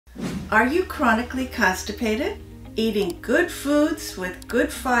Are you chronically constipated? Eating good foods with good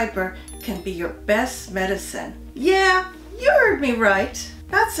fiber can be your best medicine. Yeah, you heard me right.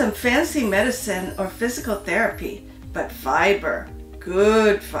 Not some fancy medicine or physical therapy, but fiber.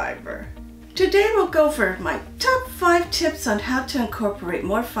 Good fiber. Today we'll go over my top 5 tips on how to incorporate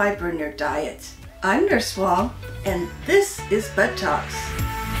more fiber in your diet. I'm Nurse Wong, and this is Bud Talks.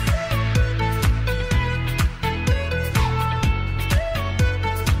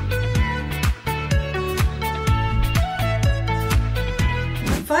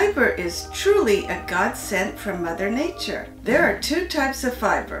 Fiber is truly a godsend from Mother Nature. There are 2 types of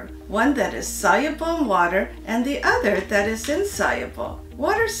fiber, one that is soluble in water and the other that is insoluble.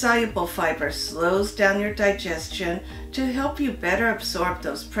 Water-soluble fiber slows down your digestion to help you better absorb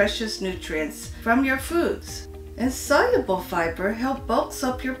those precious nutrients from your foods. Insoluble fiber helps bulk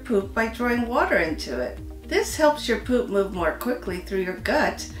up your poop by drawing water into it. This helps your poop move more quickly through your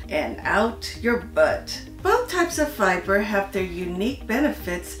gut and out your butt. Both types of fiber have their unique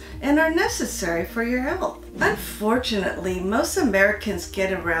benefits and are necessary for your health. Unfortunately, most Americans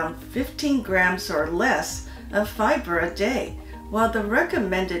get around 15 grams or less of fiber a day, while the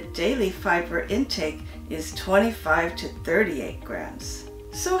recommended daily fiber intake is 25 to 38 grams.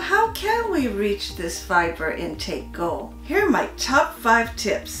 So how can we reach this fiber intake goal? Here are my top 5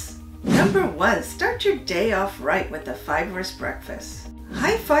 tips. Number 1, start your day off right with a fibrous breakfast.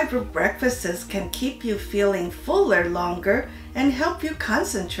 High fiber breakfasts can keep you feeling fuller longer and help you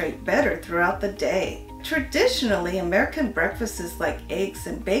concentrate better throughout the day. Traditionally, American breakfasts like eggs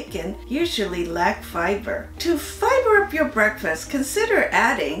and bacon usually lack fiber. To fiber up your breakfast, consider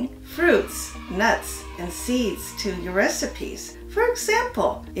adding fruits, nuts, and seeds to your recipes. For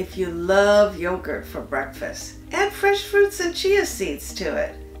example, if you love yogurt for breakfast, add fresh fruits and chia seeds to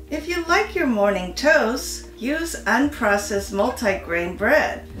it. If you like your morning toast, use unprocessed multigrain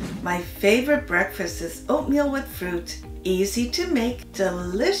bread. My favorite breakfast is oatmeal with fruit, easy to make,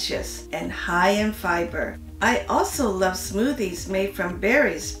 delicious, and high in fiber. I also love smoothies made from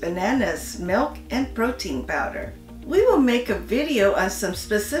berries, bananas, milk, and protein powder. We will make a video on some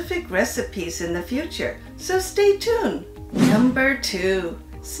specific recipes in the future, so stay tuned. Number 2,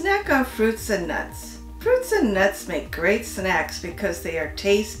 snack on fruits and nuts. Fruits and nuts make great snacks because they are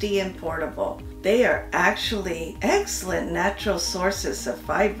tasty and portable. They are actually excellent natural sources of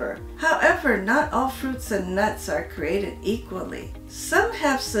fiber. However, not all fruits and nuts are created equally. Some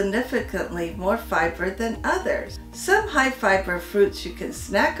have significantly more fiber than others. Some high fiber fruits you can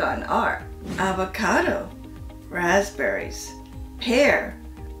snack on are avocado, raspberries, pear,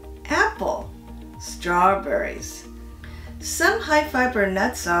 apple, strawberries. Some high fiber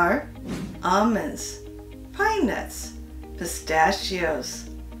nuts are almonds, pine nuts, pistachios,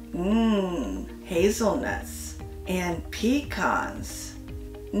 hazelnuts, and pecans.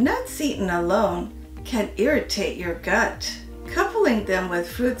 Nuts eaten alone can irritate your gut. Coupling them with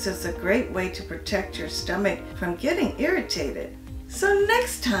fruits is a great way to protect your stomach from getting irritated. So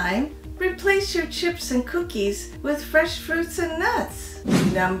next time, replace your chips and cookies with fresh fruits and nuts.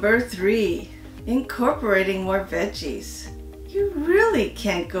 Number 3, incorporating more veggies. You really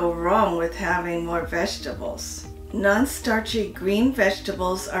can't go wrong with having more vegetables. Non-starchy green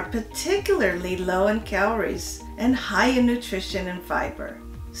vegetables are particularly low in calories and high in nutrition and fiber.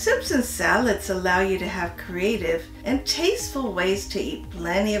 Soups and salads allow you to have creative and tasteful ways to eat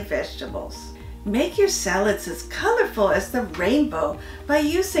plenty of vegetables. Make your salads as colorful as the rainbow by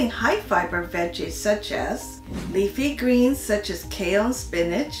using high fiber veggies such as leafy greens such as kale and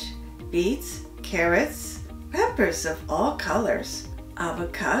spinach, beets, carrots, peppers of all colors,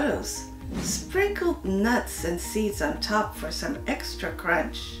 avocados, sprinkled nuts and seeds on top for some extra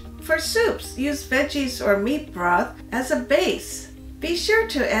crunch. For soups, use veggies or meat broth as a base. Be sure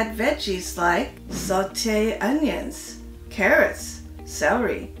to add veggies like sauté onions, carrots,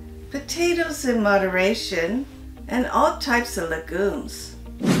 celery, potatoes in moderation, and all types of legumes.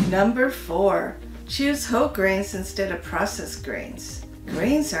 Number 4, choose whole grains instead of processed grains.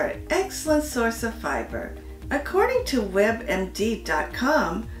 Grains are an excellent source of fiber. According to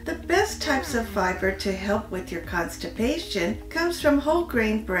WebMD.com, the best types of fiber to help with your constipation comes from whole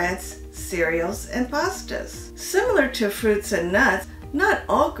grain breads, cereals, and pastas. Similar to fruits and nuts, not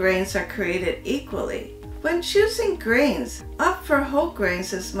all grains are created equally. When choosing grains, opt for whole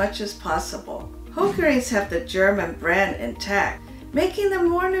grains as much as possible. Whole grains have the germ and bran intact, making them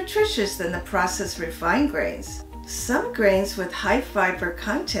more nutritious than the processed refined grains. Some grains with high fiber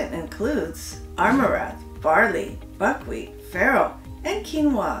content includes amaranth, barley, buckwheat, farro, and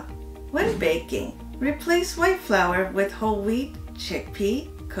quinoa. When baking, replace white flour with whole wheat, chickpea,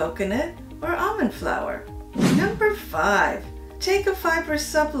 coconut, or almond flour. Number 5, Take a fiber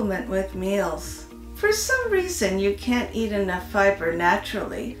supplement with meals. For some reason you can't eat enough fiber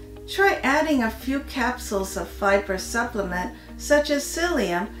naturally, try adding a few capsules of fiber supplement such as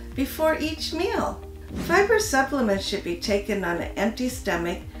psyllium before each meal. Fiber supplements should be taken on an empty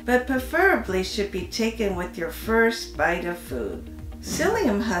stomach, but preferably should be taken with your first bite of food.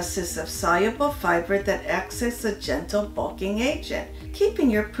 Psyllium husk is a soluble fiber that acts as a gentle bulking agent,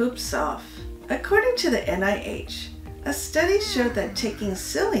 keeping your poop soft. According to the NIH, a study showed that taking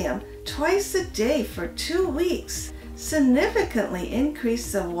psyllium twice a day for 2 weeks significantly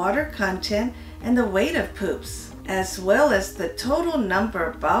increased the water content and the weight of poops, as well as the total number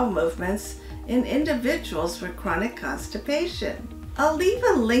of bowel movements in individuals with chronic constipation. I'll leave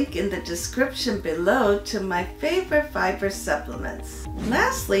a link in the description below to my favorite fiber supplements.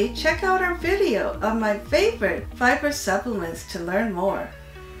 Lastly, check out our video on my favorite fiber supplements to learn more.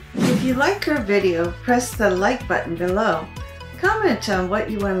 If you like our video, press the like button below. Comment on what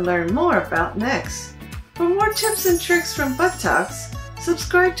you want to learn more about next. For more tips and tricks from Butt Talks,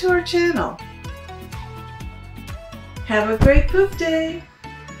 subscribe to our channel. Have a great poop day!